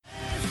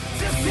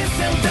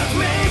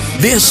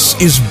This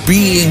is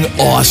Being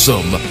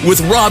Awesome with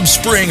Rob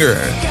Springer.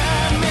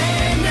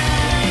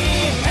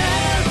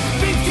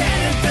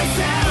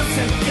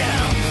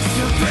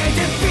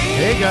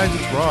 Hey guys,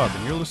 it's Rob,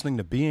 and you're listening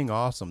to Being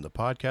Awesome, the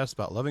podcast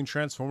about loving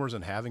Transformers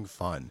and having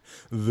fun.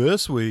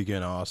 This week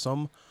in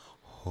Awesome,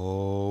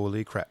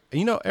 holy crap.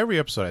 You know, every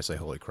episode I say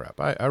holy crap.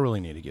 I really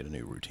need to get a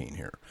new routine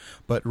here.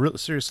 But really,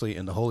 seriously,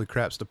 in the holy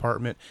craps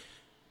department,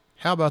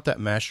 how about that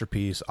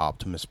masterpiece,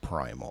 Optimus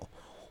Primal?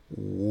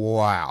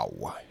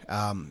 Wow.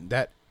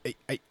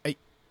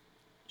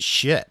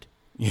 Shit.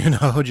 You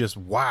know, just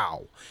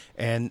wow.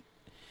 And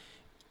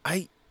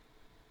I'm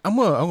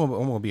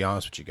gonna be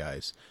honest with you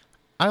guys.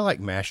 I like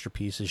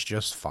masterpieces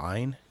just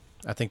fine.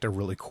 I think they're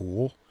really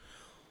cool,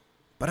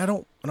 but I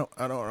don't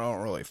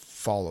really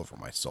fall over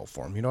myself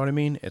for them. You know what I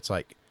mean? It's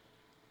like,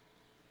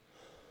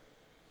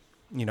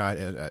 you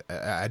know,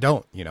 I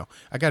don't. You know,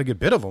 I got a good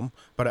bit of them,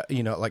 but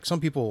you know, like some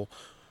people,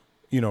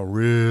 you know,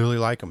 really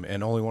like them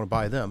and only want to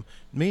buy them.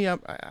 Me, I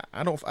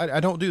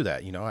don't do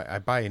that. You know, I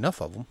buy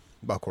enough of them,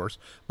 of course,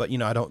 but you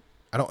know, I don't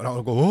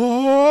go,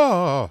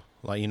 oh,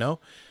 like, you know,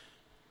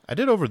 I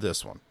did over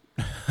this one.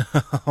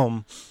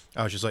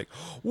 I was just like,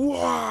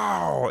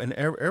 wow. And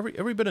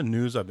every bit of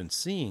news I've been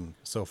seeing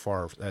so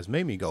far has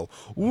made me go,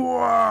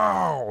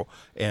 wow.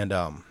 And,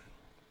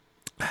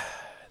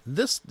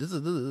 this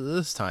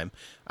time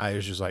I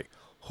was just like,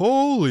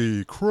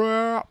 holy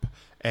crap.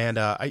 And,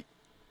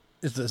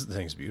 this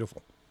thing's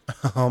beautiful.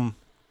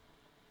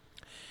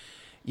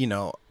 You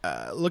know,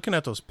 looking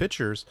at those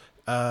pictures,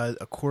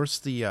 of course,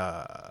 the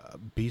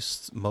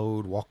beast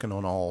mode, walking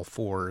on all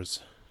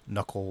fours,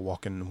 knuckle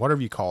walking,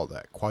 whatever you call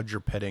that,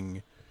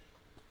 quadrupeding,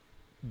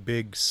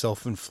 big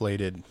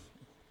self-inflated,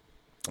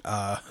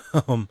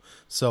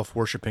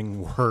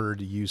 self-worshipping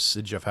word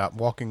usage of how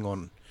walking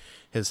on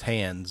his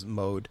hands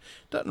mode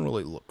doesn't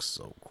really look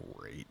so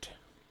great.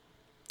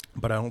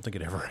 But I don't think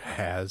it ever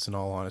has, in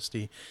all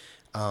honesty.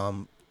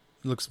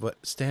 Looks, but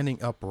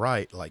standing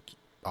upright like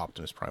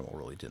Optimus Primal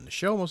really did in the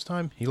show most of the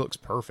time, he looks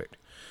perfect.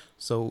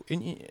 So,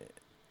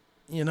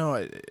 you know,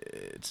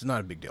 it's not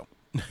a big deal.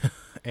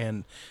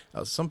 And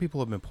some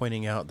people have been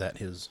pointing out that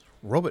his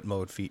robot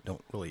mode feet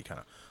don't really kind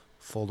of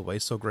fold away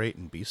so great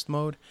in beast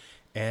mode.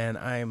 And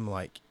I'm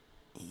like,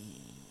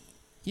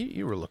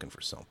 you were looking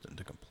for something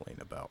to complain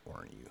about,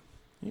 weren't you?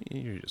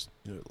 You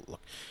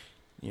look.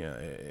 Yeah,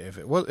 if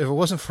it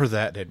wasn't for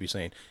that, they'd be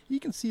saying, you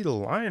can see the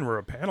line where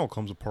a panel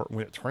comes apart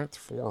when it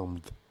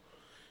transformed.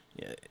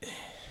 Yeah,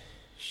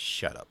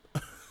 shut up.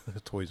 The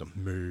toy's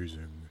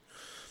amazing.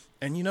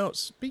 And you know,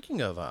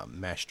 speaking of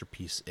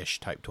masterpiece-ish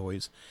type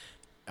toys,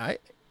 I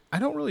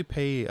don't really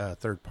pay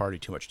third party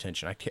too much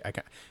attention.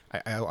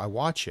 I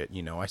watch it,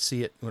 you know, I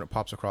see it when it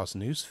pops across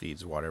news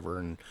feeds or whatever,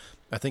 and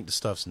I think the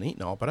stuff's neat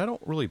and all, but I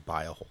don't really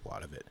buy a whole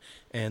lot of it.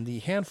 And the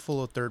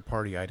handful of third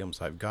party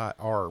items I've got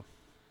are,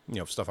 you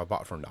know, stuff I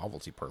bought for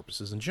novelty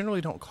purposes and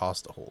generally don't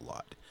cost a whole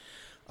lot.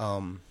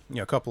 You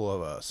know, a couple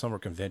of summer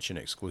convention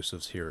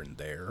exclusives here and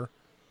there,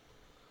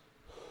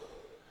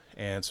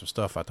 and some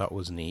stuff I thought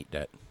was neat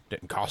that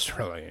didn't cost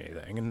really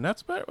anything, and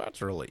that's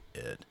really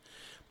it.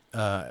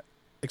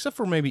 Except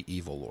for maybe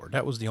Evil Lord.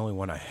 That was the only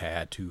one I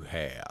had to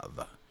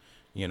have.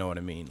 You know what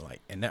I mean?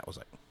 Like, and that was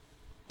like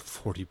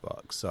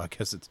 $40. So I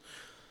guess it's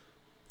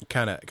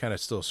kind of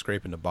still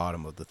scraping the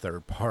bottom of the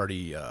third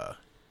party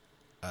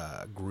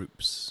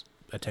group's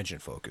attention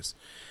focus.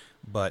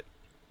 But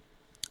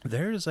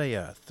there's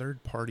a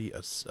third party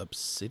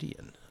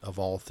Obsidian of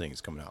all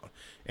things coming out,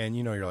 and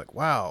you know, you're like,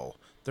 wow,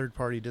 third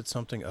party did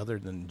something other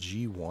than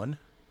G1.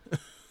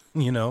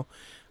 You know,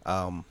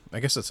 I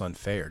guess it's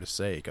unfair to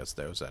say because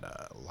there was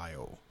that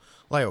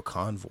Lio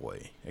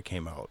Convoy. It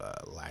came out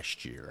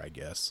last year, I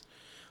guess,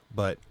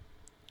 but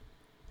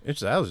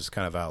that was just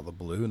kind of out of the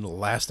blue. And the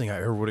last thing I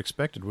ever would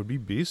expected would be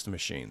Beast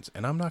Machines,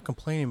 and I'm not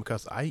complaining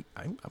because I'm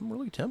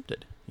really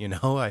tempted. You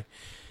know, I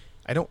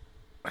don't,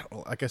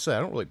 like I said,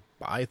 I don't really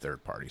buy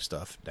third party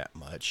stuff that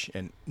much,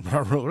 and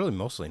really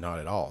mostly not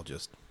at all.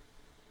 Just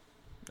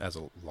as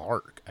a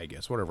lark, I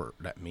guess, whatever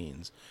that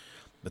means.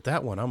 But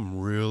that one I'm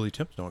really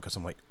tempted on because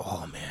I'm like,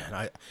 oh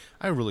man,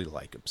 I really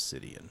like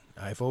Obsidian.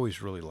 I've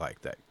always really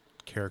liked that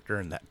character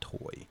and that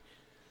toy.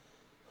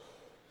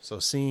 So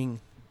seeing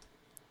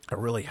a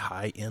really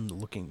high-end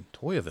looking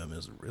toy of him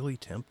is really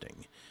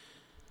tempting.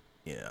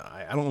 Yeah,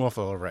 I don't know if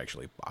I'll ever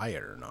actually buy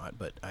it or not,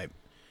 but I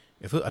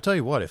tell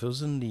you what, if it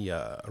was in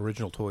the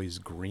original toys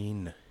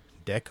green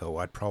deco,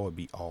 I'd probably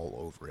be all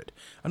over it.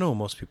 I know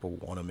most people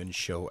want them in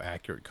show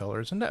accurate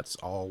colors, and that's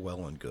all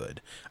well and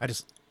good. I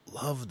just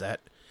love that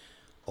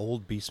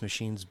old Beast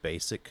Machines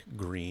basic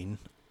green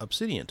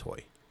Obsidian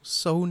toy.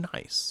 So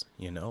nice,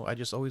 you know. I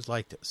just always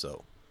liked it.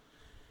 So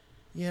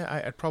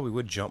yeah, I probably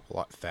would jump a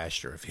lot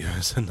faster if he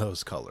was in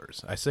those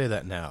colors. I say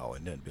that now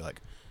and then be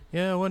like,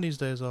 yeah, one of these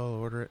days I'll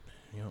order it.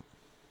 You know,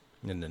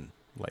 and then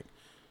like,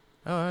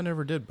 oh, I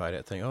never did buy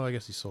that thing. Oh, I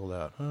guess he sold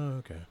out. Oh,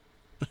 okay.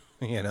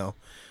 You know,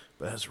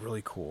 but that's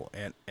really cool.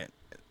 And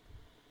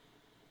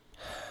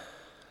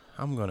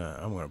I'm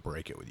gonna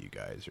break it with you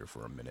guys here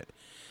for a minute.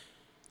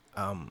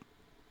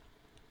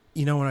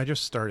 When I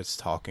just started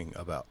talking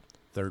about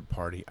third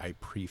party, I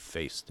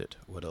prefaced it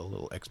with a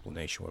little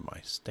explanation with my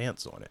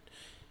stance on it.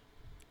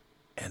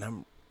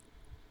 And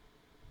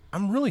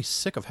I'm really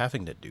sick of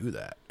having to do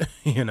that,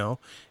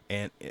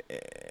 And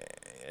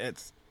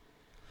it's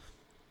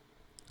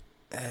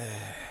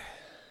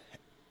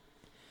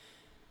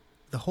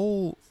the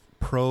whole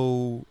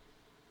pro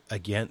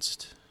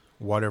against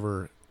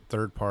whatever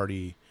third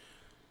party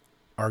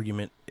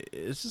argument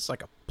is just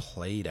like a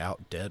played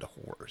out dead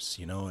horse,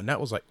 and that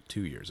was like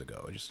 2 years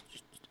ago. Just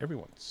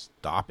everyone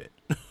stop it.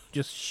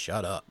 Just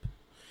shut up.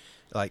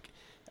 Like,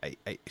 I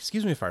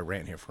excuse me if I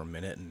rant here for a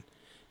minute, and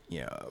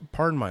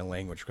pardon my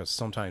language, because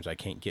sometimes I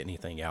can't get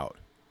anything out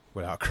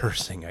without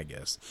cursing, I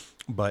guess.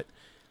 But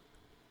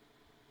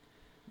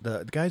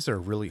the guys that are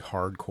really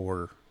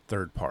hardcore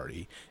third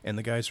party and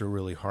the guys who are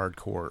really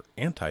hardcore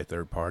anti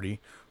third party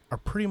are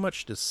pretty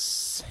much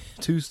just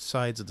two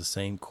sides of the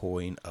same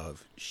coin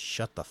of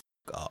shut the fuck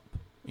up.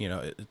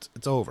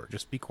 It's over.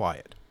 Just be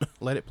quiet.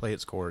 Let it play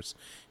its course.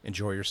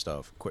 Enjoy your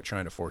stuff. Quit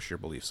trying to force your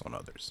beliefs on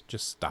others.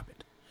 Just stop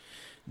it.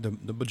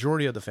 The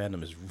majority of the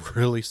fandom is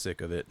really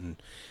sick of it, and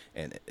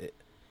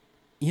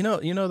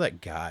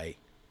that guy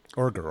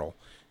or girl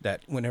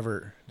that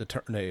whenever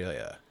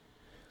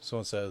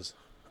someone says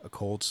a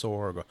cold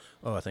sore, or go,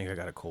 oh, I think I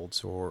got a cold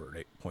sore, or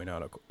they point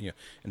out and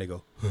they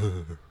go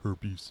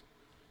herpes.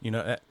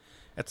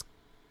 That's,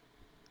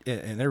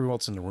 and everyone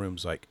else in the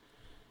room's like,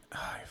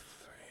 oh,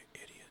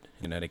 idiot.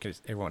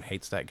 Everyone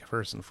hates that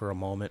person for a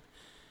moment.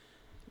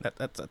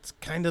 That's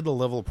kind of the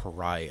level of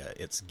pariah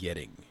it's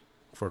getting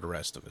for the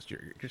rest of us.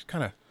 You're just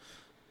kind of,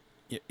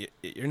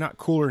 you're not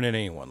cooler than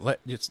anyone.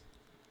 Just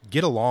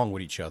get along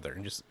with each other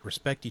and just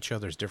respect each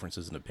other's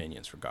differences and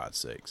opinions, for God's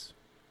sakes.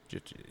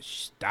 Just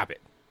stop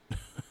it.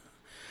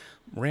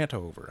 Rant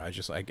over. I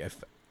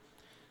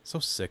so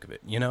sick of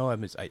it.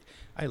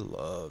 I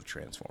love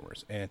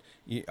Transformers, and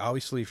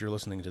obviously, if you're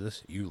listening to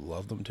this, you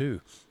love them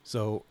too.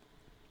 So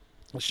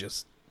it's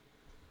just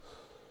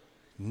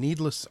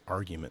needless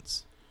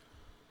arguments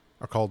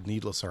are called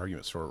needless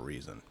arguments for a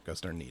reason, because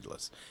they're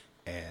needless.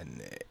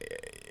 And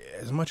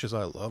as much as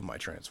I love my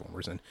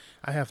Transformers, and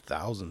I have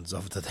thousands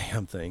of the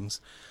damn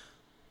things,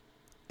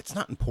 it's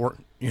not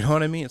important. You know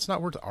what I mean? It's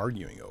not worth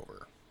arguing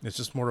over. It's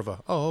just more of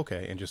a, oh,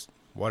 okay, and just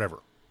whatever.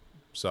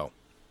 So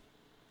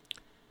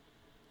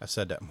I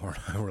said that more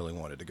than I really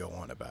wanted to go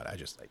on about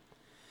it.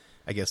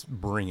 I guess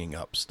bringing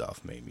up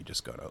stuff made me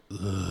just go to,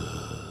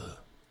 ugh.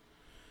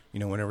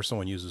 Whenever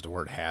someone uses the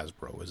word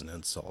Hasbro as an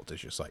insult,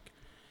 it's just like,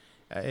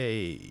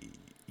 hey,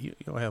 you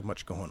don't have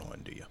much going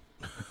on, do you?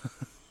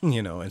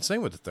 And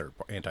same with the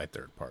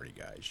anti-third party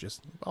guys.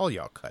 Just all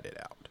y'all cut it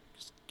out.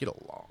 Just get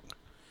along.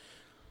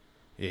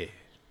 Yeah.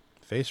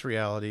 Face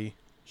reality.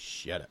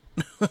 Shut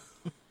up.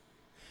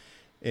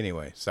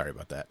 Anyway, sorry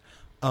about that.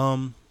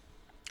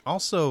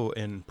 Also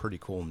in pretty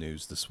cool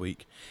news this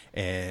week,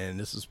 and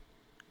this is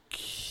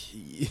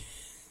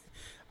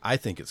I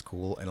think it's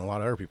cool, and a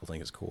lot of other people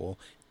think it's cool,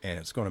 and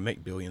it's going to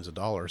make billions of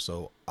dollars,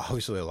 so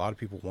obviously a lot of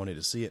people wanted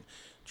to see it.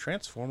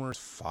 Transformers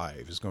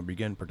 5 is going to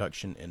begin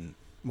production in,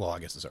 well, I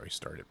guess it's already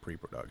started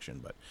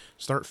pre-production, but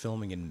start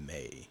filming in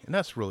May, and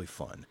that's really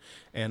fun.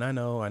 And I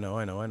know,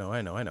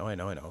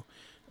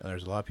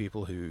 there's a lot of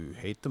people who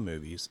hate the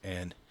movies,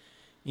 and,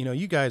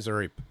 you guys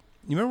are, you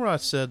remember I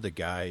said the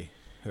guy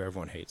who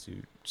everyone hates, who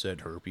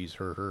said herpes,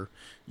 her,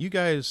 you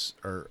guys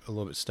are a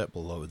little bit step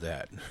below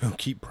that.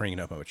 Keep bringing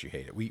up how much you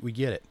hate it. We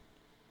get it.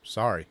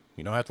 Sorry.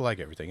 You don't have to like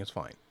everything. It's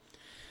fine.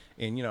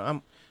 And,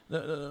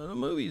 the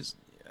movies,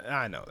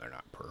 I know they're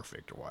not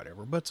perfect or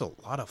whatever, but it's a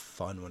lot of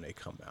fun when they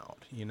come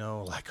out,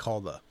 like all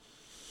the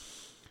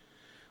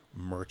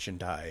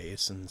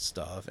merchandise and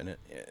stuff. And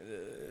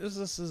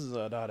this is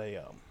not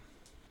a,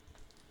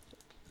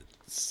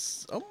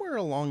 somewhere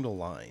along the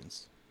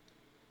lines,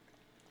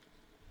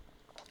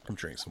 I'm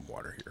drinking some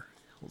water here.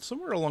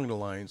 Somewhere along the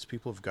lines,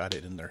 people have got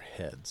it in their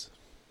heads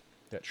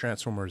that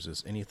Transformers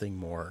is anything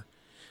more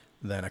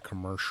than a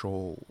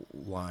commercial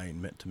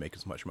line meant to make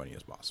as much money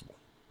as possible.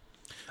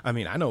 I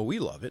mean, I know we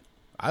love it.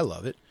 I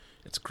love it.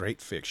 It's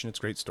great fiction. It's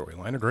great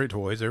storyline. Great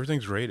toys.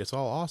 Everything's great. It's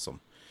all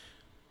awesome.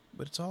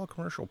 But it's all a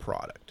commercial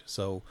product.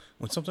 So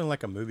when something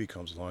like a movie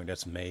comes along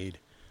that's made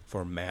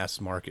for mass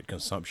market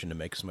consumption to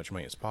make as much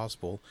money as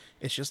possible,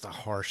 it's just a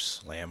harsh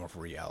slam of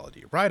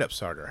reality right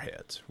upside our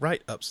heads.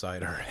 Right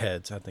upside our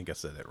heads. I think I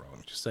said that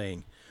wrong. Just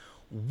saying,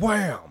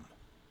 wham!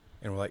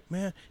 And we're like,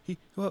 man,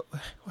 what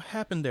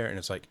happened there? And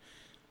it's like,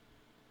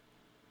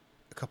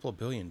 a couple of $1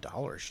 billion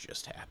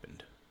just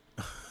happened.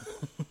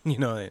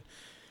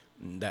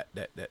 That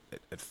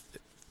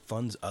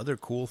funds other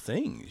cool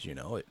things.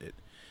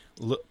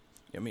 Look,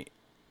 I mean,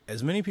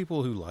 as many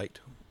people who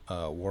liked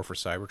War for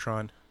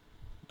Cybertron,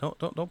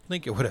 don't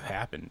think it would have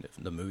happened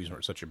if the movies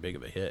weren't such a big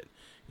of a hit.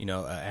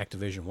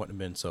 Activision wouldn't have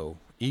been so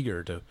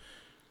eager to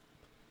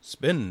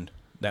spend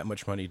that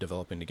much money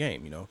developing the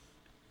game.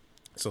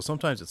 So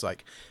sometimes it's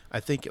like, I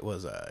think it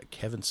was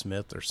Kevin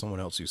Smith or someone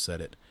else who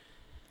said it.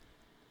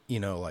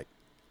 Like,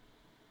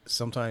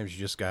 sometimes you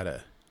just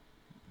gotta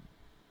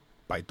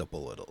bite the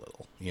bullet a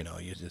little. You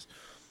just,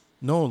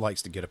 No one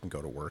likes to get up and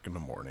go to work in the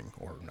morning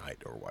or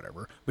night or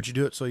whatever, but you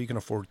do it so you can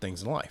afford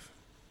things in life.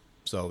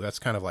 So that's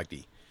kind of like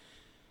you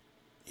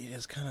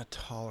just kind of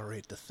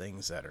tolerate the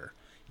things that are,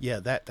 yeah,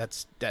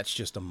 that's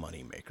just a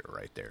money maker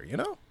right there, you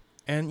know?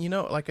 And, you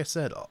know, like I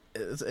said,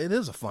 it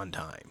is a fun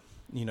time.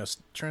 You know,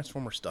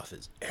 Transformer stuff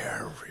is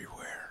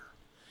everywhere.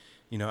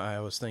 You know, I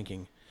was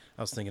thinking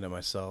to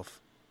myself,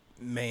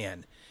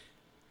 man,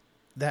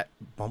 that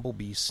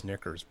Bumblebee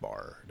Snickers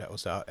bar that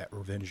was out at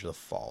Revenge of the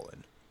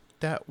Fallen,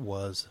 that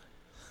was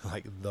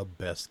like the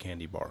best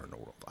candy bar in the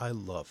world. I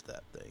love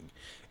that thing.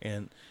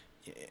 And,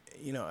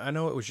 you know, I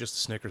know it was just a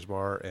Snickers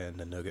bar and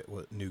the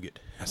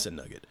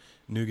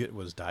nougat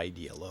was dyed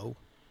yellow,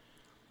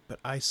 but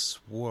I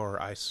swore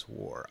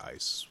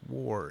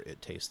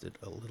it tasted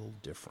a little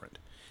different.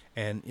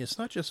 And it's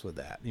not just with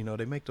that. You know,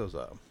 they make those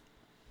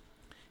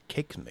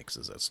cake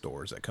mixes at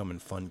stores that come in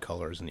fun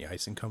colors, and the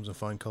icing comes in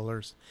fun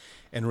colors.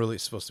 And really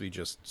it's supposed to be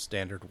just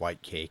standard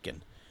white cake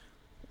and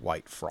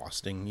white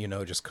frosting, you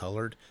know, just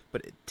colored.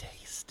 But it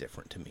tastes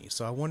different to me.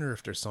 So I wonder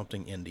if there's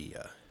something in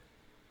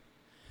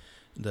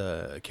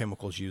the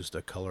chemicals used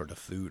to color the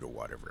food or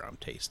whatever I'm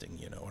tasting,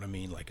 you know what I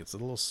mean? Like it's a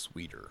little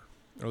sweeter.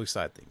 Or at least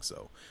I think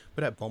so.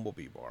 But at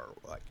Bumblebee bar,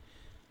 like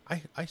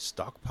I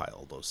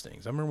stockpiled those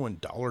things. I remember when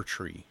Dollar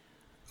Tree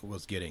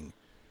was getting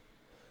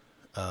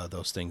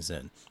those things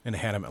in, and they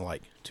had them at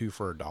like 2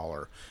 for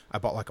 $1. I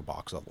bought like a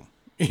box of them.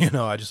 You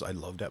know, I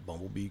loved that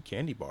Bumblebee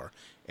candy bar,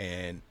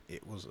 and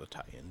it was a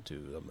tie-in to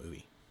the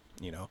movie,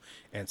 you know.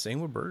 And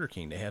same with Burger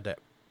King. They had that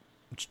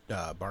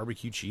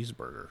barbecue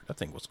cheeseburger. That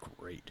thing was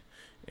great,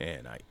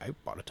 and I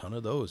bought a ton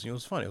of those. You know, it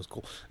was fun. It was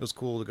cool. It was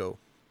cool to go.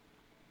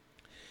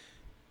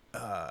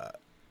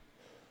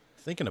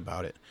 Thinking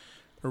about it,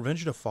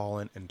 Revenge of the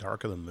Fallen and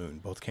Dark of the Moon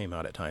both came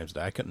out at times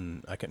that I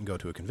couldn't go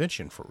to a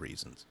convention for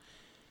reasons.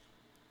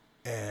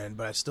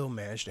 But I still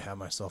managed to have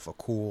myself a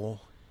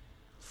cool,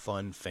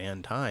 fun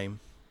fan time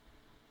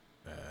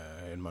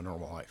in my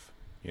normal life.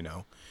 You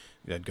know,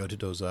 I'd go to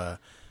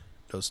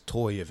those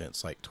toy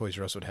events, like Toys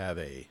R Us would have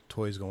a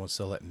toys go on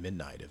sale at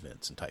midnight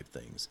events and type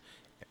things.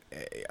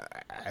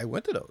 I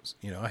went to those.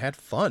 You know, I had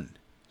fun.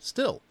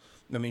 Still,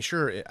 I mean,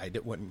 sure, I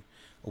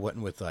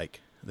wasn't with like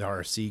the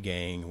RC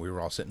gang. We were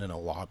all sitting in a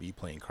lobby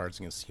playing Cards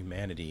Against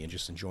Humanity and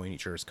just enjoying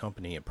each other's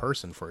company in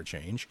person for a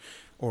change,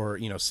 or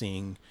you know,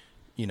 seeing,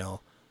 you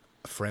know,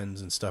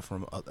 friends and stuff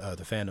from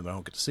the fandom I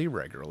don't get to see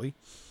regularly.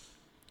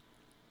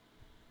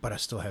 But I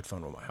still had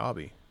fun with my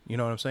hobby. You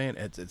know what I'm saying?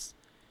 It's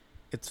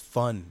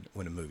fun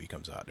when a movie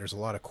comes out. There's a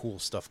lot of cool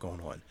stuff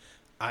going on.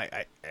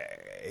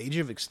 Age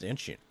of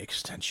Extinction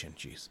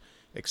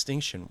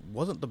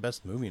wasn't the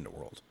best movie in the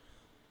world.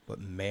 But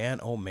man,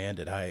 oh man,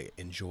 did I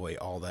enjoy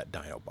all that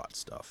Dinobot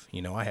stuff.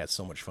 You know, I had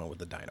so much fun with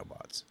the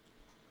Dinobots.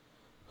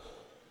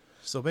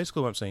 So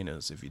basically what I'm saying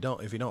is, if you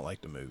don't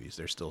like the movies,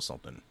 there's still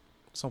something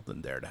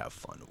there to have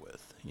fun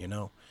with, you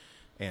know?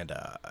 And,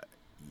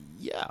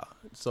 yeah.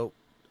 So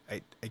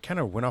I kind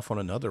of went off on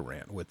another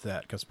rant with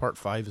that, because part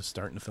 5 is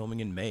starting filming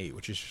in May,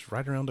 which is just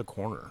right around the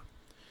corner.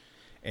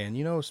 And,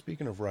 you know,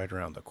 speaking of right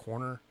around the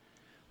corner,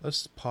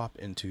 let's pop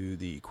into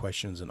the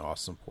questions and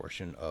awesome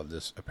portion of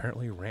this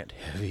apparently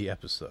rant-heavy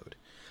episode.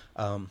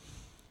 The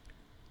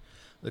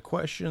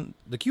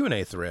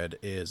Q&A thread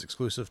is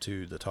exclusive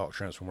to the Talk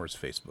Transformers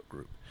Facebook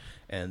group,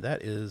 and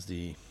that is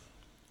the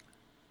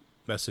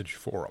message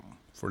forum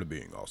for the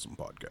Being Awesome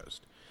podcast.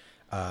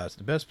 It's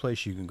the best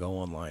place you can go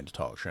online to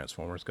talk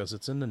Transformers, because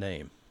it's in the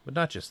name. But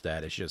not just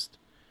that, it just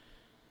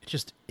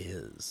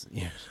is.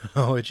 You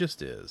know, it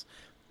just is.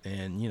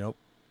 And, you know,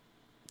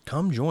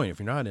 come join. If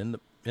you're not in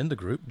the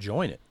group,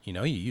 join it. You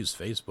know, you use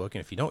Facebook,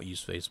 and if you don't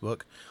use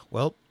Facebook,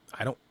 well,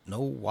 I don't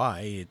know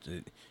why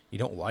you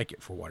don't like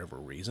it for whatever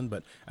reason,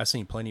 but I've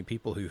seen plenty of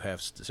people who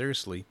have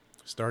seriously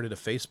started a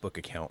Facebook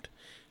account,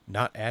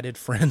 not added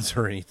friends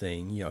or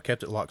anything, you know,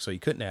 kept it locked so you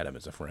couldn't add them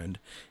as a friend,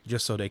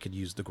 just so they could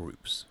use the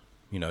groups.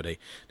 You know,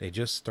 they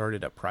just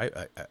started a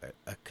private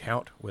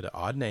account with an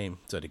odd name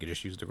so they could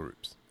just use the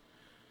groups.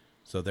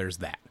 So there's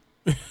that,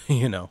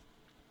 you know.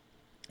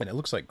 And it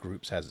looks like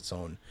Groups has its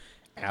own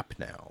app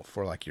now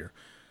for like your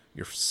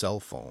cell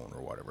phone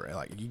or whatever.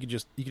 Like you could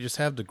just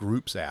have the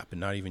Groups app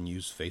and not even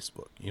use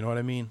Facebook. You know what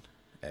I mean?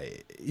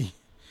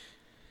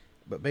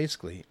 But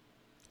basically,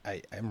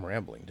 I'm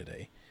rambling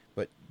today.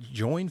 But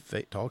join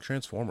Talk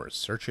Transformers.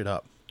 Search it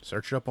up.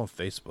 Search it up on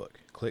Facebook.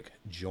 Click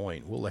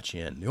join. We'll let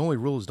you in. The only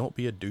rule is don't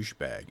be a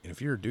douchebag. And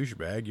if you're a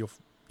douchebag, you'll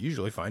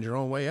usually find your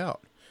own way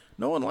out.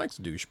 No one likes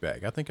a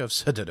douchebag. I think I've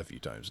said that a few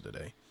times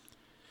today.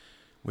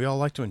 We all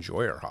like to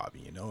enjoy our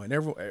hobby, you know, and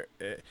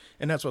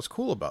that's what's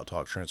cool about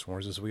Talk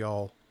Transformers is we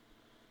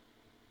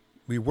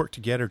work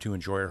together to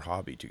enjoy our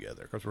hobby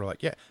together, because we're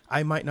like, yeah,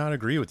 I might not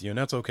agree with you, and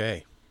that's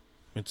okay.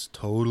 It's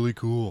totally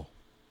cool.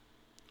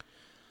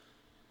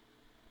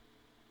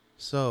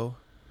 So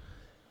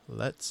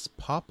let's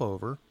pop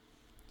over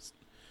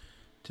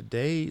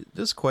today.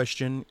 This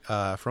question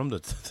from the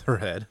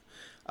thread.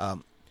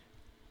 I'm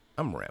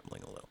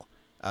rambling a little.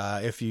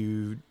 If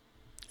you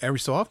every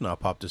so often I'll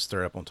pop this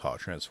thread up on Talk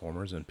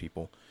Transformers, and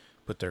people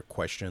put their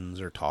questions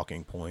or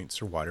talking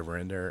points or whatever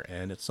in there,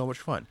 and it's so much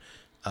fun.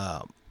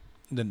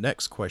 The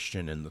next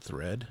question in the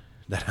thread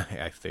that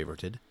I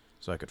favorited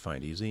so I could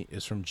find easy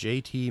is from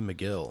JT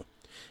McGill.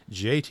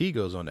 JT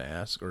goes on to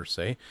ask or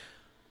say,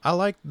 I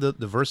like the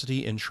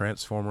diversity in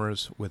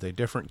Transformers with a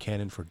different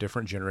canon for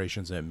different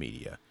generations and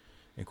media.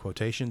 In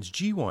quotations,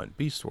 G1,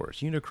 Beast Wars,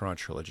 Unicron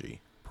Trilogy,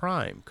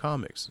 Prime,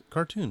 comics,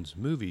 cartoons,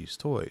 movies,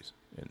 toys,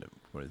 and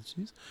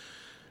parentheses.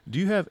 Do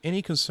you have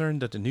any concern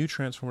that the new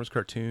Transformers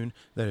cartoon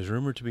that is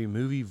rumored to be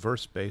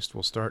movie-verse based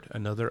will start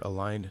another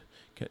aligned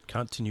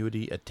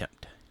continuity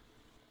attempt?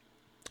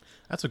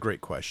 That's a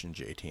great question,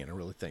 JT, and I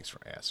really thanks for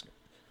asking.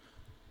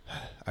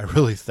 I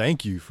really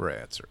thank you for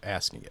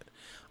asking it.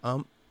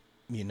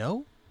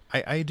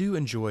 I do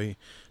enjoy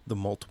the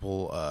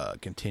multiple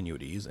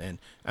continuities, and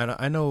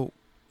I know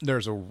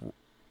there's a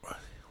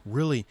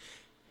really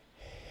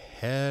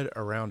head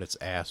around its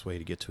ass way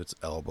to get to its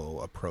elbow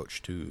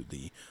approach to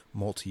the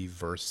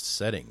multiverse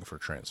setting for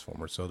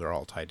Transformers, so they're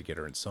all tied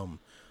together in some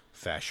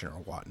fashion or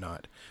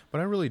whatnot.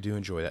 But I really do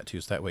enjoy that too,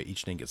 so that way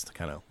each thing gets to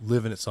kind of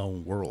live in its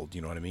own world,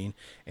 you know what I mean?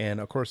 And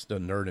of course the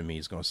nerd in me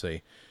is going to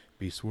say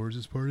Beast Wars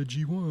is part of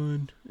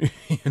G1,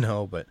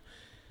 but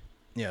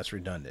yeah, it's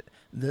redundant.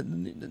 The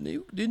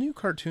new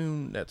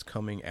cartoon that's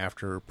coming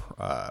after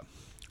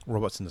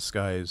Robots in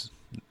Disguise,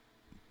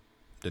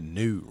 the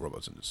new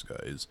Robots in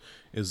Disguise,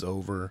 is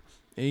over.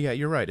 And yeah,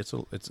 you're right.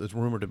 It's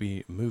rumored to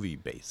be movie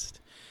based,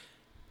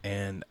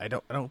 and I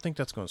don't think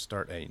that's going to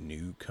start a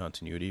new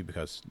continuity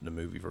because the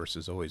movie verse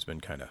has always been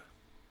kind of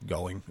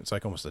going. It's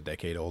like almost a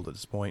decade old at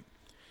this point.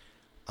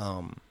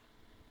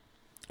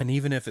 And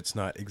even if it's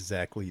not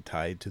exactly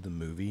tied to the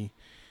movie,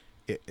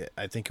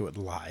 I think it would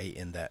lie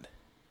in that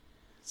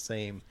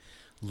same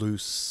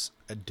loose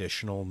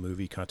additional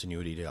movie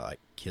continuity to like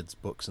kids'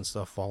 books and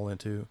stuff fall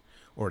into,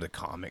 or the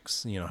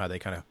comics. How they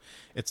kind of,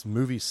 it's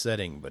movie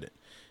setting, but it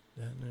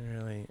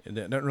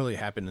doesn't really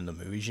happen in the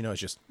movies. It's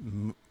just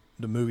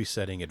the movie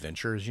setting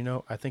adventures.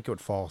 I think it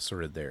would fall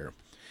sort of there.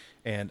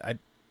 And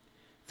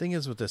thing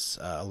is with this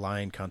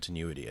aligned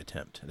continuity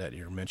attempt that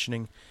you're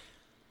mentioning,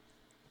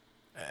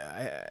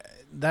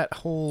 that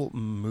whole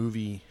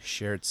movie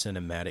shared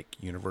cinematic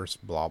universe,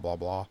 blah blah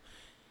blah,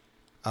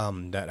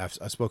 that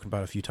I've spoken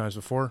about a few times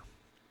before.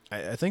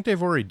 I think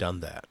they've already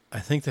done that. I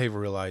think they've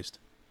realized,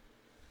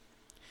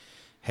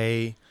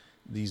 hey,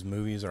 these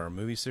movies are a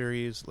movie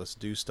series. Let's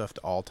do stuff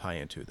to all tie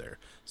into there.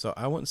 So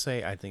I wouldn't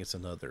say I think it's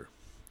another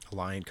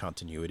aligned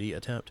continuity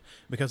attempt,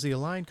 because the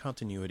aligned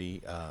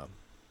continuity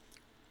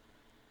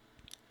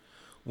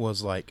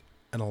was like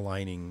an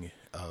aligning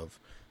of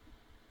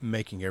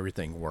making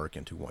everything work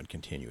into one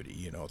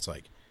continuity. It's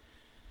like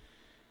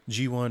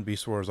G1,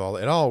 Beast Wars,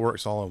 it all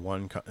works all in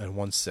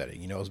one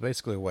setting. It's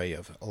basically a way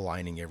of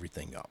aligning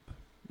everything up.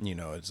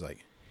 It's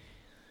like,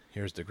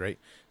 here's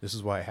this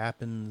is why it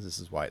happens, this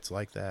is why it's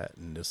like that,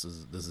 and this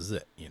is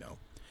it.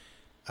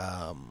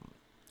 I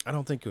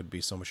don't think it would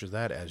be so much of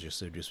that as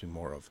just it'd just be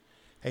more of,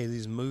 hey,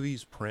 these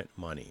movies print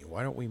money.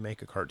 Why don't we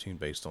make a cartoon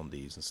based on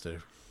these instead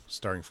of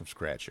starting from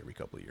scratch every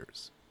couple of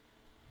years?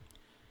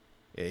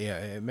 Yeah,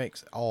 it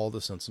makes all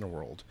the sense in the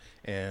world.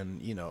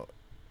 And,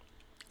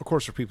 of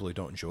course, for people who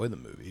don't enjoy the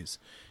movies,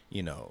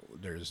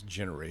 there's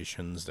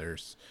generations,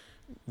 there's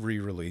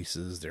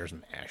re-releases, there's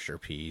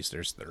Masterpiece,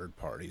 there's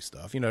third-party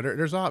stuff.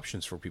 There's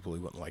options for people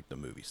who wouldn't like the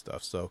movie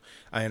stuff. So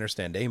I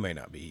understand they may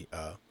not be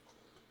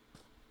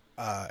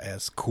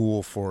as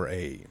cool for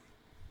a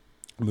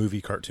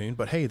movie cartoon,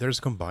 but hey, there's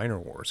a Combiner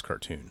Wars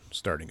cartoon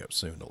starting up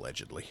soon,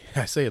 allegedly.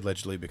 I say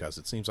allegedly because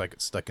it seems like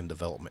it's stuck in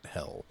development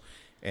hell.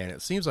 And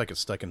it seems like it's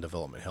stuck in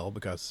development hell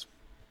because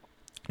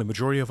the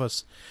majority of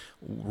us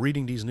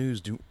reading these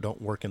news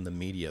don't work in the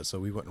media, so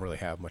we wouldn't really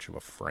have much of a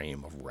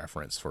frame of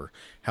reference for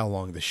how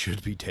long this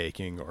should be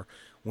taking or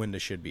when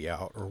this should be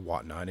out or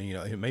whatnot. And,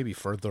 it may be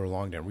further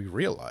along than we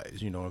realize,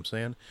 you know what I'm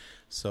saying?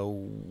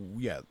 So,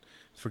 yeah,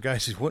 for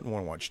guys who wouldn't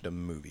want to watch the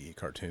movie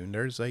cartoon,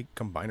 there's a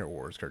Combiner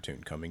Wars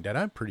cartoon coming that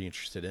I'm pretty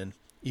interested in,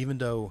 even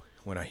though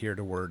when I hear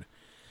the word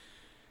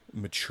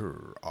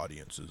mature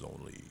audiences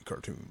only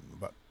cartoon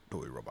about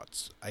toy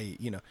robots,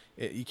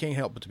 you can't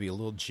help but to be a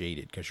little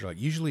jaded, because you're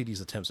like, usually these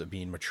attempts at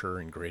being mature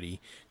and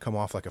gritty come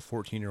off like a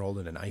 14-year-old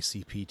in an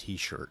ICP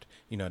t-shirt.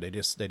 They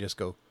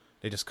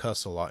just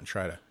cuss a lot and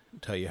try to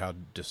tell you how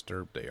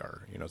disturbed they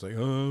are. It's like,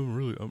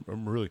 oh,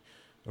 I'm really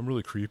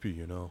creepy.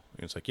 And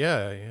it's like,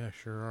 yeah,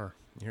 sure are.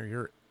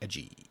 You're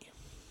edgy.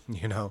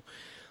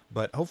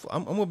 But hopefully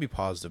I'm gonna be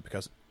positive,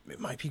 because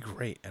it might be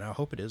great, and I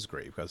hope it is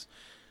great, because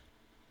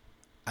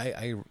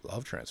I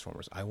love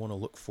Transformers. I want to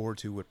look forward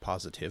to with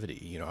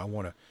positivity.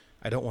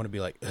 I don't want to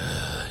be like,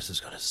 this is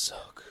gonna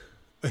suck,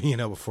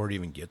 before it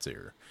even gets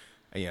here.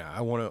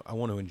 I want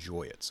to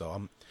enjoy it. So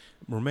I'm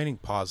remaining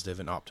positive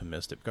and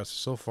optimistic, because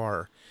so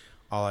far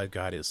all I've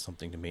got is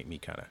something to make me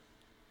kind of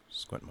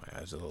squint my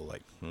eyes a little,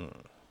 like,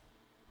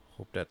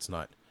 hope that's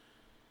not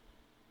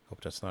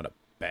a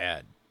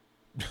bad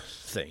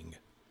thing.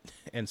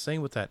 And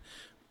same with that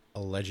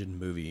alleged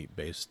movie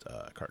based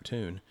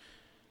cartoon.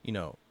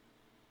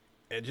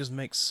 It just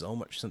makes so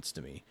much sense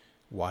to me.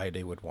 why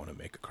they would want to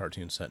make a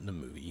cartoon set in the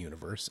movie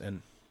universe.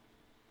 And,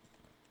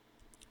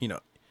 you know,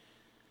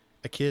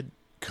 a kid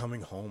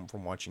coming home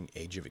from watching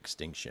Age of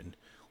Extinction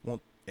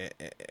won't,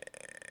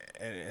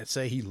 and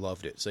say he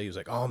loved it. Say he was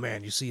like, oh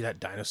man, you see that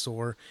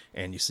dinosaur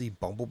and you see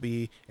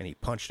Bumblebee and he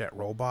punched that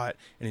robot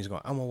and he's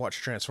going, I'm going to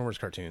watch Transformers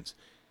cartoons.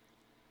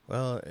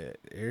 Well,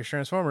 here's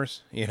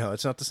Transformers. You know,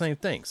 it's not the same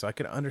thing. So I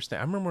could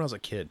understand. I remember when I was a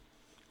kid,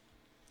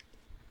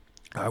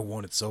 I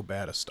wanted so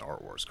bad a Star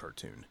Wars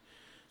cartoon.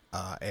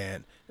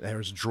 And there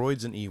was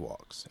droids and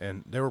Ewoks,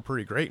 and they were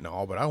pretty great and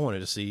all, but I wanted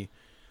to see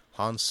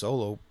Han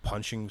Solo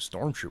punching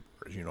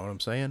stormtroopers, you know what I'm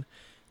saying?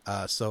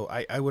 So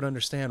I would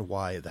understand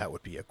why that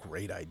would be a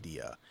great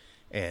idea.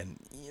 And,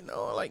 you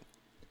know, like,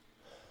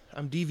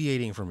 I'm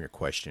deviating from your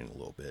question a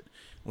little bit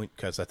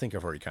because I think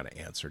I've already kind of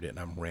answered it, and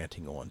I'm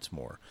ranting on some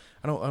more.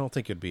 I don't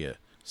think it'd be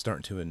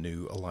starting to a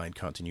new aligned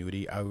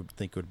continuity. I would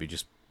think it would be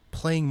just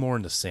playing more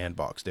in the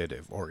sandbox that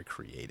they've already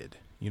created.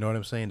 You know what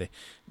I'm saying?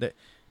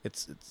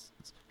 It's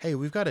hey,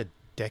 we've got a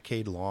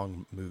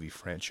decade-long movie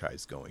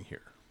franchise going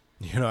here.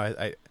 You know,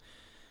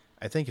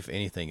 I think if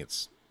anything,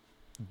 it's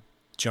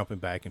jumping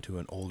back into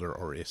an older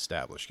or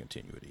established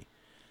continuity,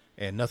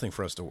 and nothing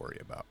for us to worry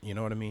about. You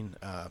know what I mean?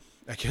 I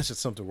guess it's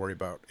something to worry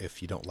about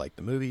if you don't like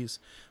the movies.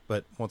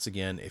 But once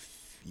again,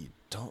 if you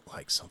don't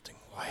like something,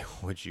 why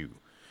would you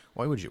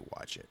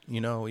watch it?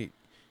 You know,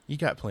 you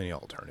got plenty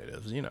of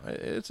alternatives. You know,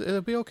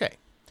 it'll be okay.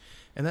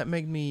 And that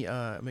makes me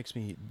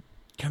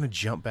kind of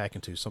jump back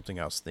into something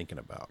I was thinking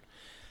about.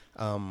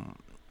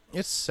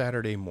 It's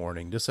Saturday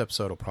morning. This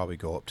episode will probably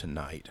go up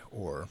tonight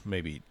or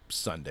maybe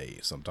Sunday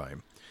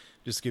sometime.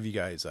 Just to give you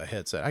guys a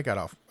headset. I got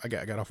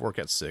off work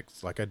at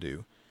 6, like I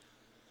do.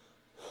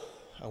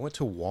 I went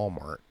to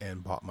Walmart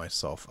and bought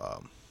myself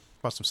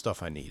bought some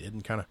stuff I needed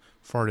and kind of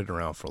farted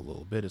around for a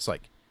little bit. It's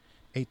like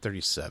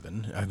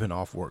 8:37. I've been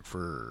off work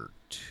for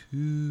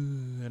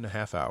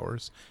 2.5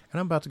 hours, and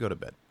I'm about to go to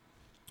bed.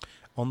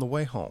 On the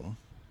way home,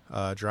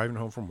 driving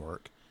home from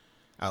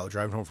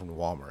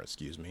Walmart,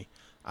 excuse me,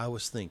 I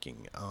was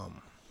thinking,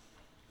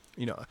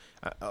 you know,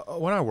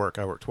 when I work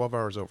 12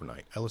 hours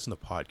overnight. I listen to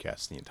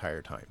podcasts the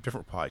entire time,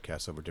 different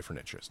podcasts over different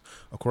interests.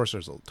 Of course,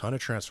 there's a ton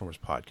of Transformers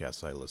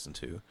podcasts I listen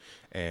to,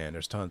 and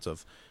there's tons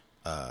of,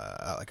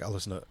 I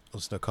listen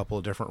to a couple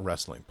of different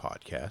wrestling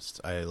podcasts.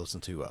 I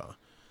listen to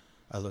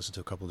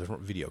a couple of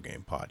different video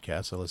game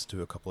podcasts. I listen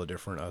to a couple of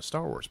different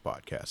Star Wars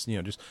podcasts. You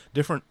know, just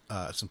different,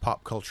 some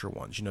pop culture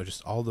ones. You know,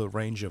 just all the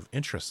range of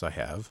interests I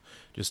have,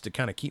 just to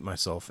kind of keep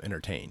myself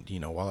entertained. You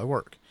know, while I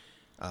work.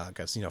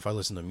 Because, you know, if I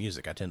listen to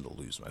music, I tend to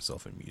lose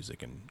myself in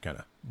music and kind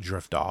of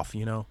drift off,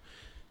 you know,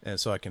 and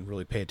so I can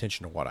really pay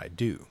attention to what I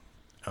do.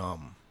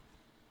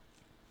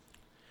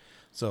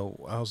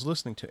 So I was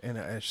listening to, and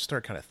I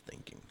started kind of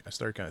thinking,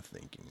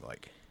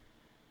 like,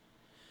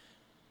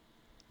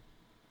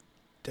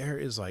 there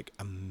is like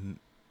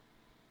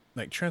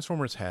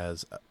Transformers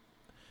has,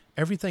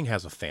 everything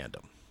has a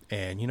fandom,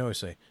 and, you know, I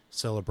say,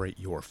 celebrate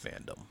your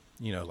fandom,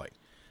 you know, like,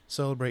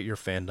 celebrate your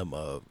fandom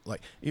of,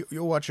 like,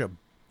 you'll watch a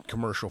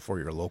commercial for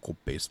your local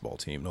baseball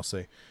team. They'll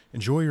say,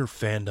 enjoy your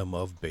fandom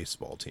of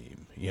baseball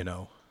team, you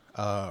know,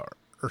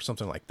 or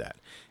something like that.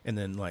 And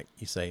then, like,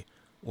 you say,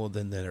 well,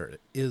 then there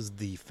is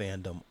the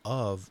fandom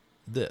of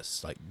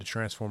this, like the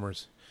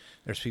Transformers.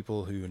 There's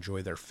people who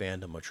enjoy their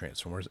fandom of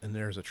Transformers, and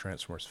there's a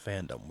Transformers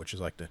fandom, which is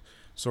like the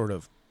sort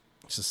of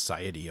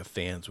society of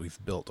fans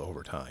we've built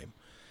over time.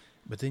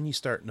 But then you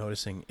start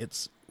noticing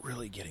it's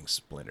really getting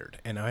splintered.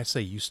 And I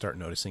say you start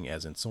noticing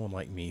as in someone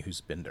like me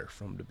who's been there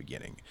from the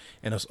beginning.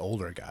 And us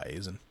older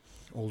guys and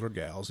older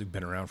gals who've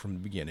been around from the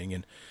beginning.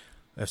 And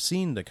I've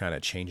seen the kind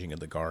of changing of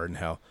the guard and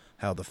how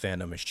the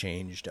fandom has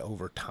changed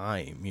over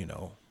time, you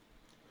know.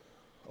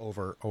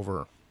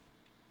 Over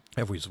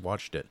as we've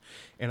watched it.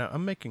 And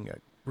I'm making a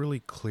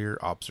really clear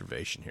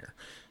observation here.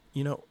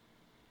 You know,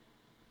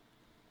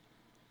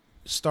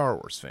 Star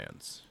Wars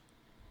fans,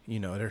 you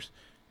know,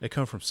 they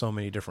come from so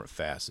many different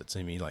facets.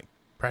 I mean, like,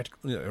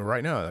 practically,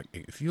 right now, like,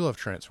 if you love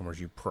Transformers,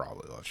 you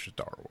probably love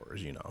Star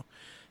Wars, you know.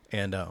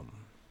 And,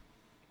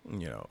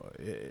 you know,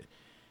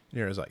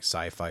 there's, like,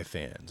 sci-fi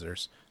fans.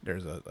 There's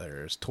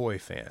toy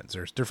fans.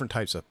 There's different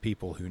types of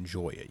people who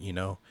enjoy it, you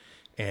know.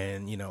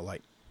 And, you know,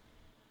 like,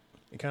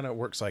 it kind of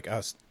works like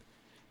us.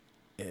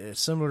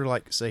 It's similar to,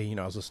 like, say, you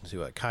know, I was listening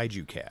to a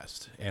Kaiju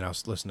cast, and I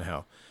was listening to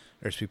how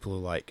there's people who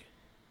like,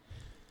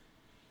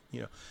 you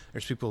know,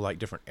 there's people who like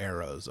different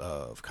eras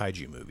of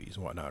kaiju movies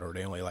and whatnot, or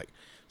they only like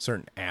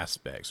certain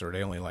aspects, or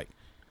they only like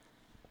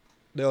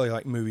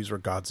movies where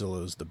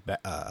Godzilla's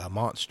a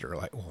monster,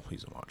 like, well,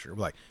 he's a monster,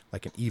 but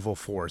like an evil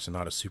force and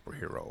not a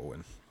superhero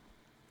and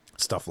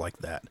stuff like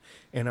that.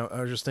 And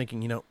I was just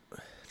thinking, you know,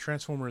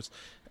 Transformers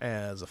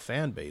as a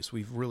fan base,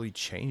 we've really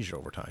changed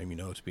over time, you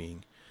know, it's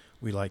being,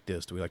 we like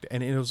this, do we like that?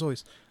 And it was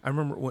always, I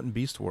remember when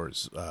Beast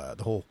Wars,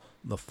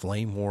 the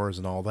Flame Wars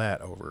and all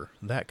that over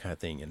that kind of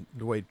thing, and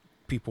the way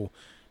people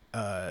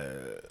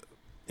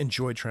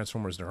enjoyed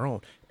Transformers their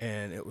own.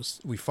 And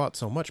we fought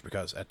so much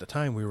because at the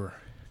time we were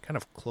kind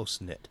of close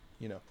knit,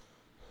 you know,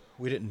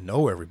 we didn't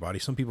know everybody.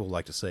 Some people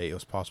like to say it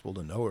was possible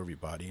to know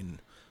everybody,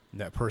 and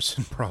And that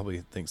person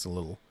probably thinks they're a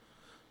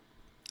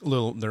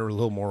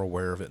little more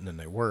aware of it than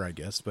they were, I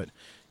guess. But,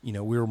 we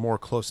were more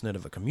close-knit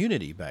of a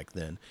community back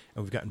then,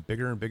 and we've gotten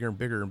bigger and bigger and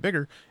bigger and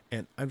bigger.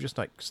 And I've just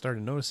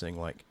started noticing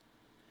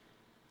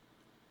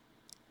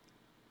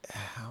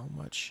how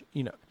much,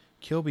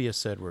 Kilby has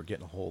said we're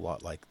getting a whole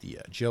lot like the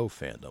Joe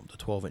fandom, the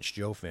 12-inch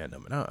Joe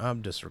fandom. And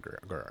I'm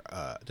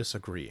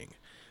disagreeing.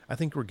 I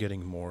think we're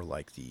getting more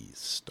like the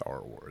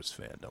Star Wars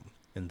fandom,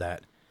 in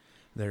that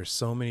there's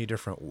so many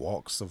different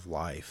walks of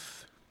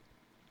life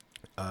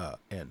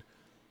and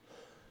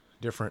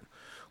different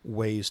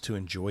ways to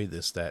enjoy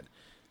this, that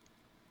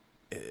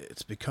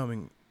it's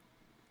becoming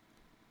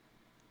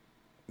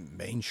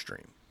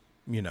mainstream.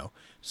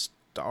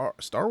 Star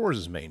Wars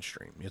is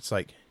mainstream. It's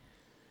like,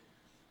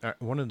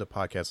 one of the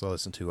podcasts I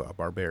listened to,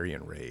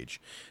 Barbarian Rage,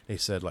 they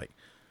said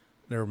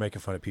they were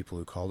making fun of people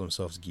who call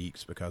themselves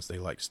geeks because they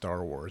like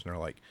Star Wars, and they're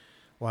like,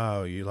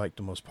 "Wow, you like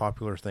the most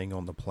popular thing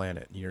on the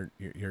planet. You're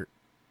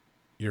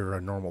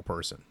a normal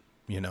person,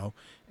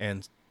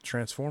 And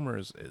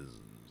Transformers is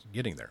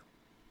getting there.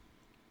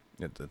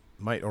 It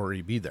might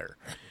already be there,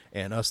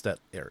 and us that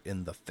are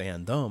in the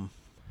fandom,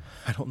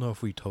 I don't know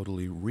if we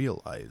totally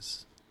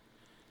realize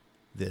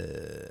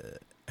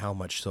how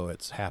much so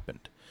it's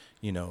happened.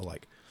 There's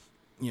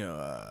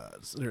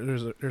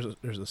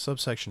a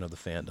subsection of the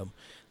fandom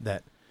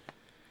that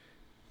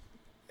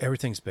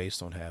everything's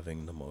based on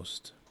having the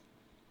most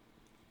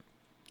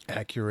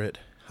accurate,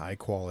 high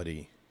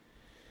quality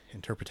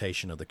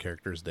interpretation of the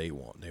characters they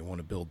want. They want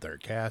to build their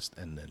cast,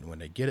 and then when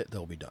they get it,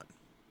 they'll be done.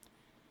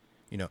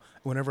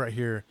 Whenever I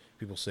hear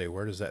people say,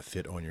 "Where does that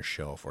fit on your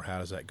shelf?" or "How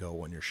does that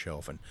go on your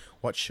shelf?" and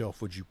 "What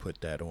shelf would you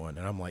put that on?"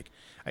 and I'm like,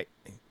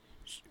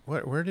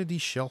 where did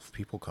these shelf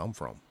people come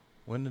from?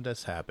 When did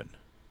this happen?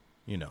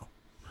 I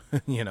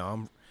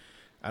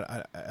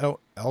don't.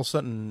 All of a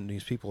sudden,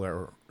 these people that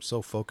are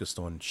so focused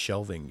on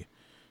shelving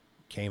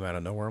came out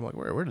of nowhere. I'm like,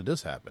 where did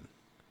this happen?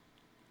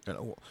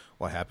 And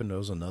what happened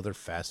was another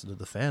facet of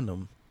the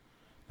fandom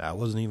that I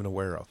wasn't even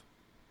aware of.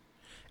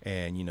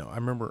 And I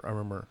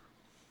remember.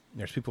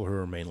 There's people who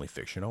are mainly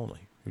fiction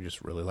only, who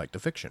just really like the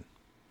fiction.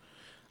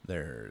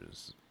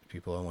 There's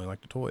people who only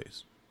like the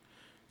toys.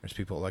 There's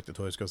people who like the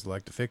toys because they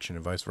like the fiction,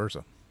 and vice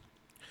versa.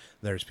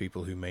 There's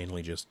people who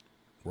mainly just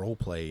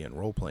role-play and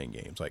role-playing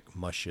games like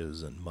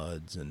Mushes and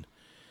Muds and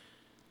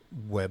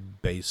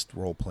web-based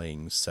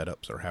role-playing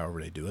setups, or however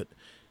they do it.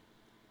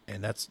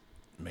 And that's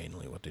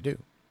mainly what they do,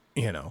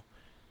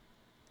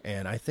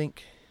 And I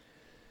think,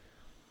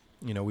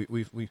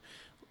 we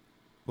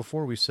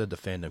before we said the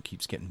fandom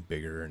keeps getting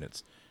bigger and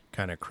it's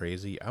kind of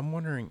crazy. I'm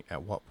wondering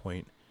at what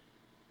point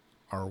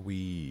have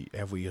we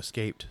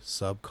escaped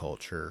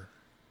subculture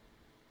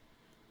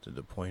to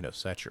the point of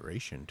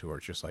saturation, to where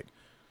it's just like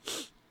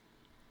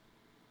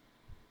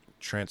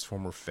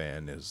Transformer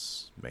fan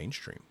is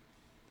mainstream.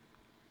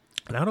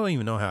 And I don't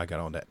even know how I got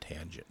on that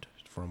tangent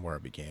from where I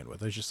began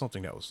with. It's just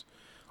something that was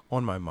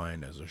on my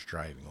mind as I was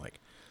driving.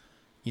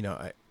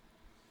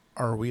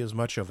 Are we as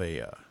much of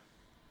the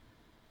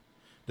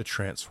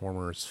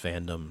Transformers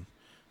fandom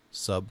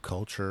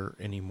subculture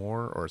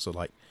anymore, or is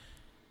it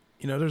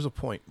there's a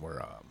point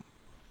where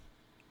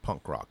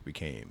punk rock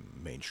became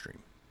mainstream,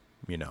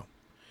 and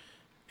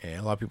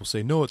a lot of people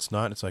say no, it's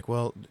not. It's like,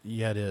 well,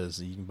 yeah, it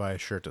is. You can buy a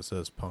shirt that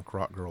says "Punk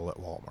Rock Girl" at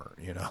Walmart.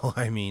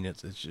 I mean,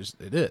 it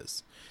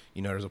is.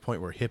 There's a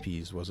point where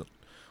hippies was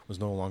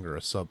no longer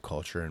a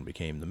subculture and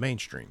became the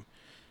mainstream,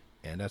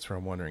 and that's where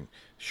I'm wondering.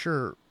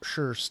 Sure,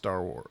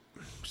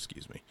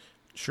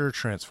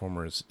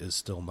 Transformers is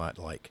still not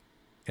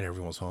in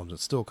everyone's homes.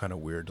 It's still kind of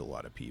weird to a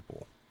lot of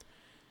people.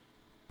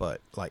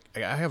 But I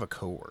have a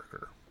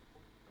coworker,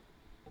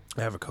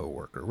 a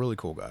really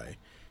cool guy,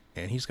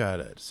 and he's got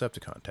a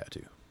Decepticon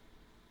tattoo.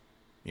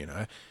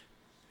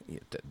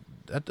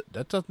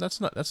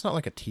 That's not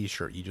like a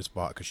T-shirt you just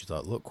bought because you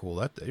thought it looked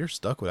cool. You're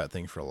stuck with that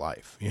thing for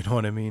life. You know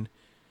what I mean?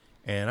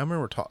 And I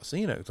remember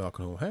seeing it,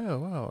 talking to him. Hey,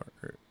 wow.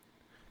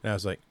 And I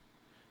was like,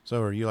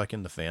 "So are you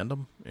in the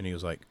fandom?" And he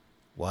was like,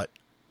 "What?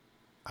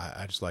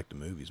 I just like the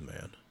movies,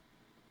 man."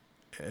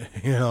 I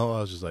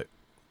was just like,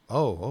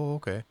 oh,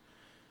 okay.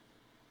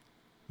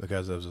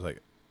 Because I was like,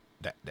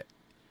 that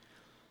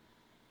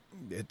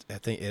I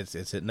think it's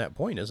hitting that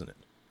point, isn't it?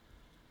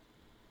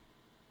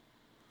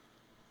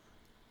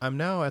 I'm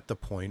now at the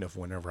point of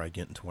whenever I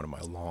get into one of my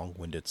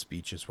long-winded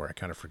speeches where I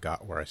kind of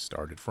forgot where I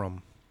started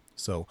from.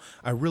 So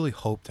I really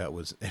hope that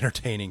was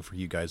entertaining for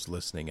you guys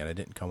listening, and I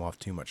didn't come off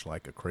too much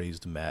like a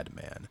crazed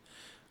madman,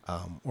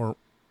 or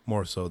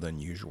more so than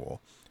usual.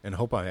 And I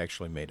hope I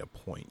actually made a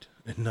point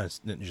and not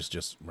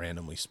just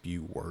randomly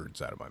spew words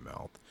out of my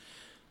mouth.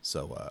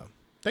 So,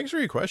 thanks for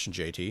your question,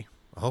 JT.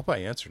 I hope I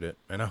answered it,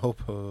 and I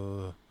hope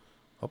I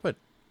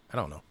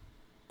don't know.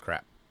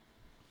 Crap.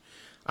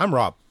 I'm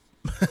Rob.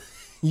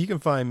 You can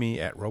find me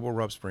at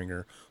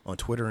RoboRobSpringer on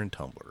Twitter and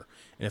Tumblr.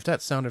 And if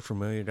that sounded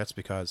familiar, that's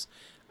because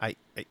I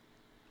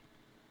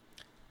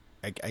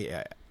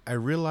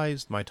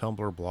realized my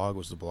Tumblr blog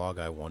was the blog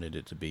I wanted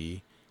it to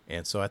be,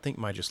 And so I think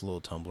my just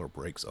little Tumblr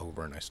breaks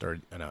over, and I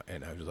started, and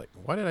I was like,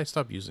 why did I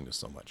stop using this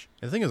so much?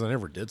 And the thing is, I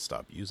never did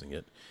stop using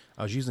it.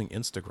 I was using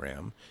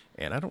Instagram,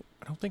 and I don't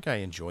think I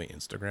enjoy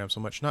Instagram so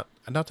much. Not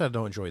that I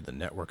don't enjoy the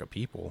network of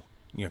people,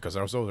 because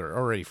I was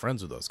already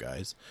friends with those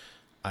guys.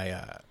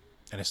 And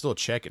I still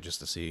check it just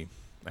to see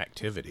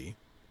activity.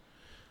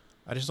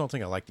 I just don't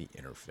think I like the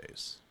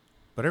interface.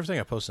 But everything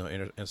I post on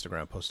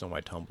Instagram, I post on my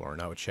Tumblr,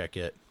 and I would check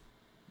it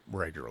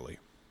regularly.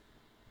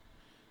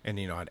 And,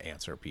 I'd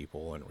answer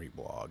people and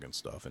reblog and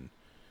stuff. And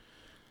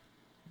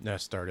then I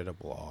started a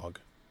blog.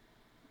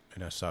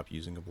 And I stopped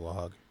using a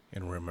blog.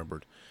 And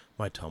remembered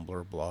my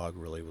Tumblr blog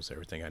really was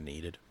everything I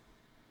needed.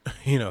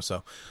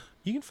 So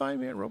you can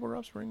find me at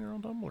Robo-Rob Springer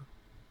on Tumblr.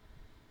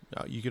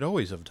 You could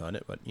always have done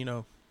it, but,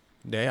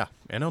 yeah.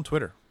 And on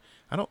Twitter.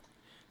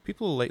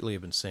 People lately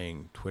have been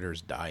saying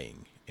Twitter's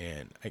dying.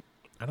 And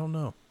I don't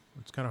know.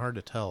 It's kind of hard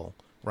to tell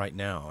right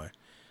now.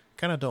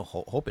 Kind of don't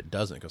hope it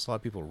doesn't, because a lot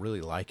of people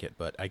really like it,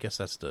 but I guess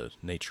that's the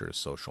nature of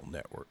social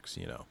networks,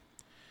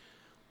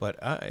 But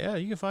yeah,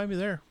 you can find me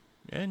there,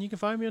 and you can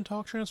find me on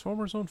Talk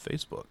Transformers on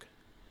Facebook.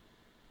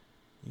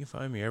 You can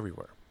find me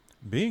everywhere.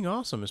 Being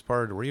Awesome is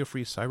part of the Radio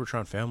Free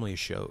Cybertron family of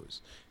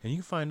shows, and you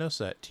can find us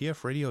at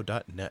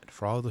tfradio.net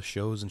for all the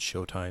shows and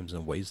showtimes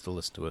and ways to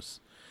listen to us.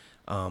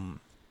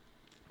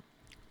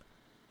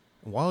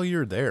 While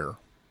you're there,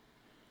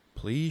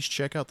 please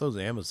check out those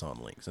Amazon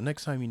links. And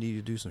next time you need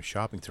to do some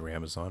shopping through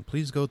Amazon,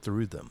 please go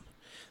through them.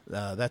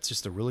 That's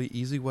just a really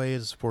easy way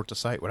to support the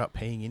site without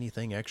paying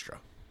anything extra.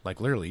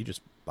 Like literally, you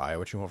just buy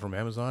what you want from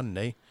Amazon, and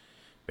they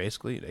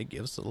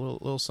give us a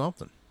little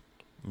something.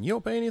 And you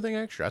don't pay anything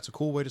extra. That's a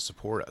cool way to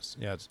support us.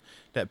 Yeah,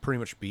 that pretty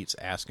much beats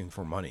asking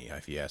for money,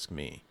 if you ask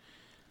me.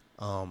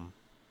 I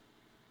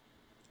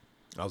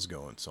was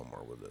going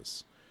somewhere with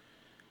this.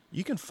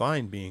 You can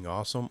find Being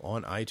Awesome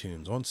on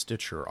iTunes, on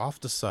Stitcher,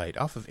 off the site,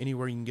 off of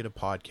anywhere you can get a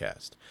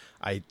podcast.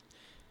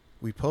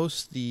 We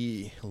post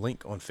the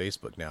link on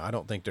Facebook now. I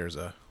don't think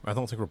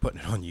we're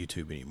putting it on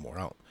YouTube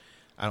anymore.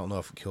 I don't know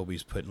if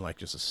Kilby's putting like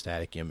just a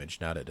static image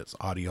now that it's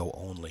audio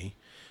only.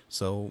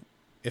 So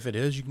if it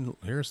is, you can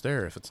hear us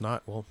there. If it's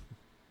not, well,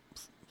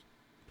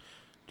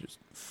 just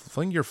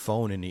fling your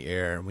phone in the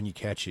air, and when you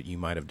catch it, you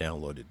might have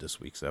downloaded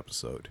this week's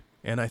episode.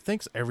 And I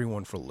thanks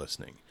everyone for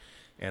listening.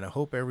 And I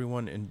hope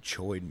everyone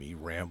enjoyed me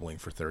rambling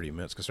for 30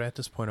 minutes, because at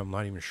this point, I'm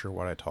not even sure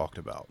what I talked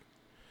about.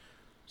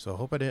 So I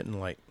hope I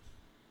didn't,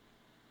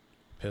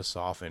 piss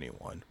off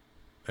anyone.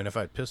 And if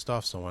I pissed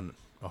off someone,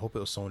 I hope it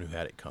was someone who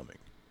had it coming.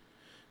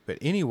 But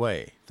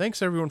anyway,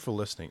 thanks everyone for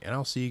listening, and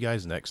I'll see you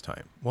guys next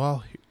time.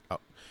 Well,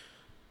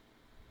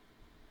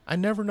 I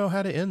never know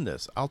how to end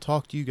this. I'll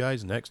talk to you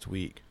guys next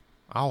week.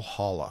 I'll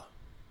holla.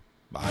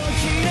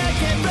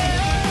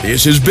 Bye.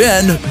 This has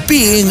been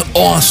Being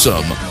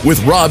Awesome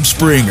with Rob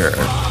Springer.